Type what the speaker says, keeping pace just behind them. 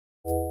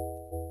Could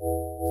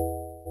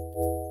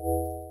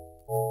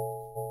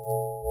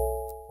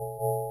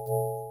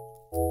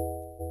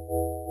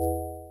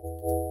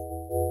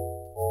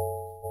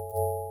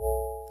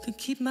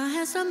keep my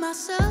hands on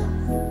myself.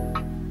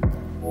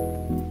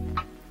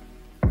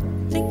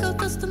 Think I'll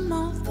dust them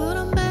off, put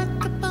them back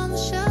up on the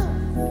shelf.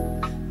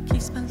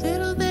 Keeps my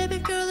little baby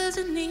girl as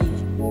a need.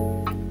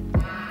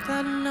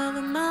 Got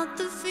another mouth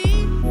to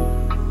feed.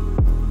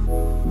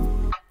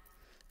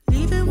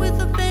 Leaving with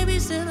the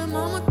babysitter,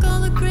 mama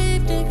call the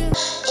grave digger. In a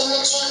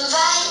dream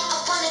right, I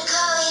wanna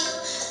call you.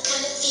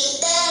 Kind of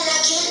feeling I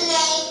can't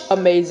name.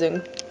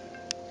 Amazing.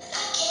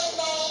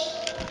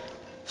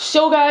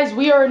 So guys,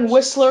 we are in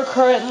Whistler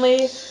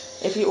currently.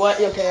 If you what?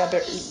 Okay, I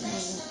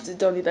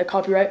don't need that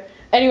copyright.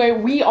 Anyway,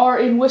 we are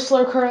in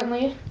Whistler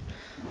currently.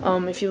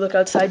 If you look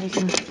outside, you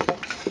can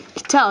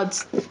tell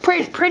it's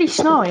pretty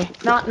snowy.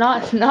 Not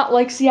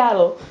like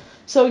Seattle.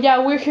 So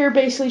yeah, we're here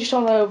basically just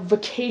on a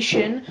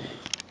vacation.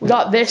 We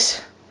got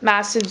this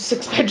massive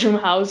 6-bedroom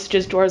house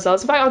just to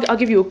ourselves. In fact, I'll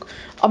give you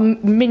a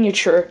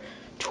miniature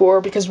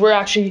tour because we're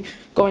actually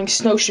going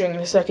snowshoeing in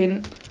a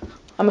second.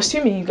 I'm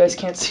assuming you guys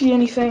can't see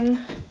anything.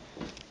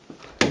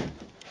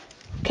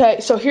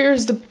 Okay, so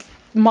here's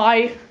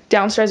my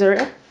downstairs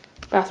area,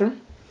 bathroom.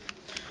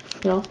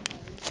 You know,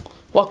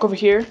 walk over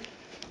here,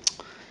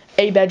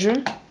 a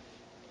bedroom,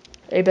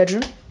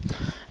 and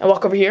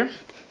walk over here.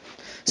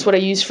 It's what I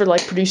use for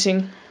like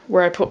producing,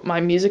 where I put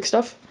my music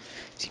stuff.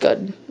 So you got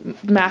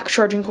Mac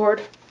charging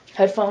cord,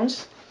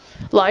 headphones,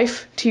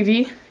 life,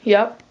 TV,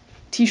 yep,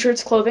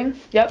 t-shirts, clothing,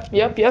 yep.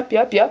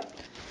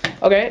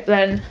 Okay,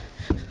 then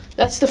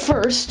that's the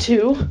first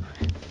two.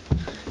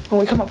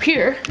 When we come up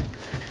here,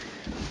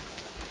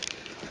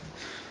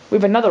 we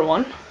have another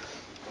one,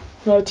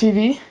 another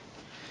TV.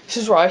 This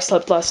is where I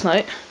slept last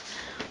night.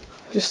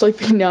 Just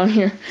sleeping down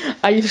here.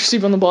 I either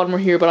sleep on the bottom or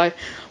here, but I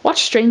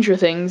watched Stranger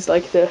Things,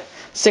 like the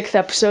 6th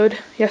episode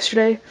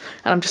yesterday,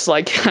 and I'm just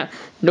like,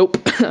 nope.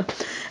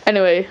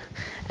 Anyway,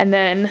 and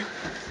then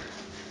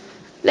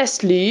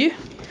Leslie.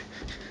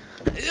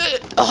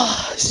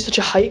 Oh, this is such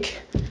a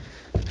hike.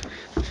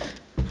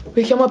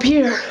 We come up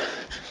here,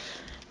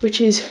 which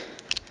is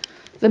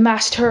the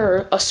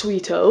master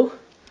Asuito.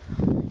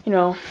 You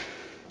know,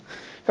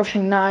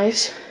 everything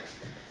nice.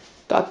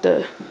 Got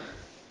the...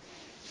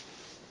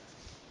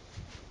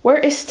 Where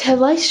is the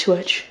light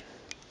switch?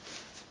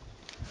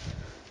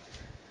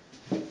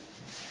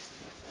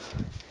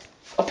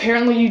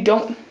 Apparently you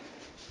don't...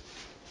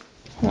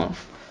 Hold on.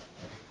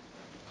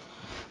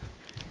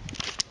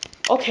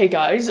 Okay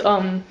guys,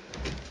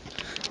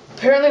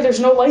 apparently there's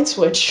no light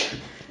switch.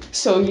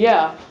 So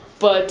yeah,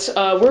 but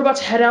we're about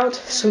to head out.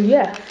 So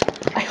yeah,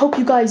 I hope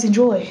you guys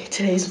enjoy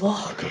today's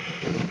vlog.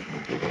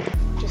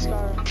 Just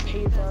got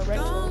paid for our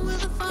rental.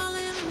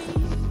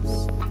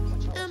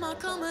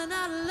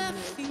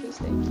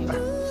 Thank you.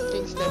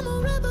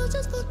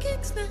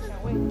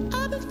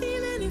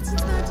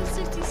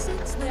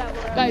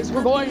 Guys,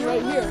 we're going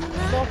right here.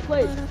 Small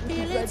place.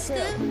 Red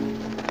Trail.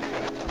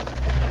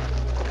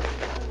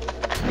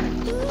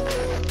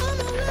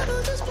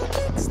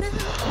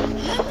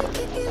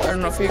 I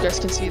don't know if you guys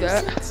can see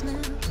that.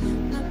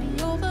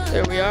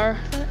 There we are.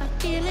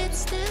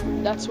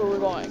 That's where we're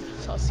going.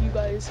 So I'll see you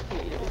guys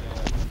later.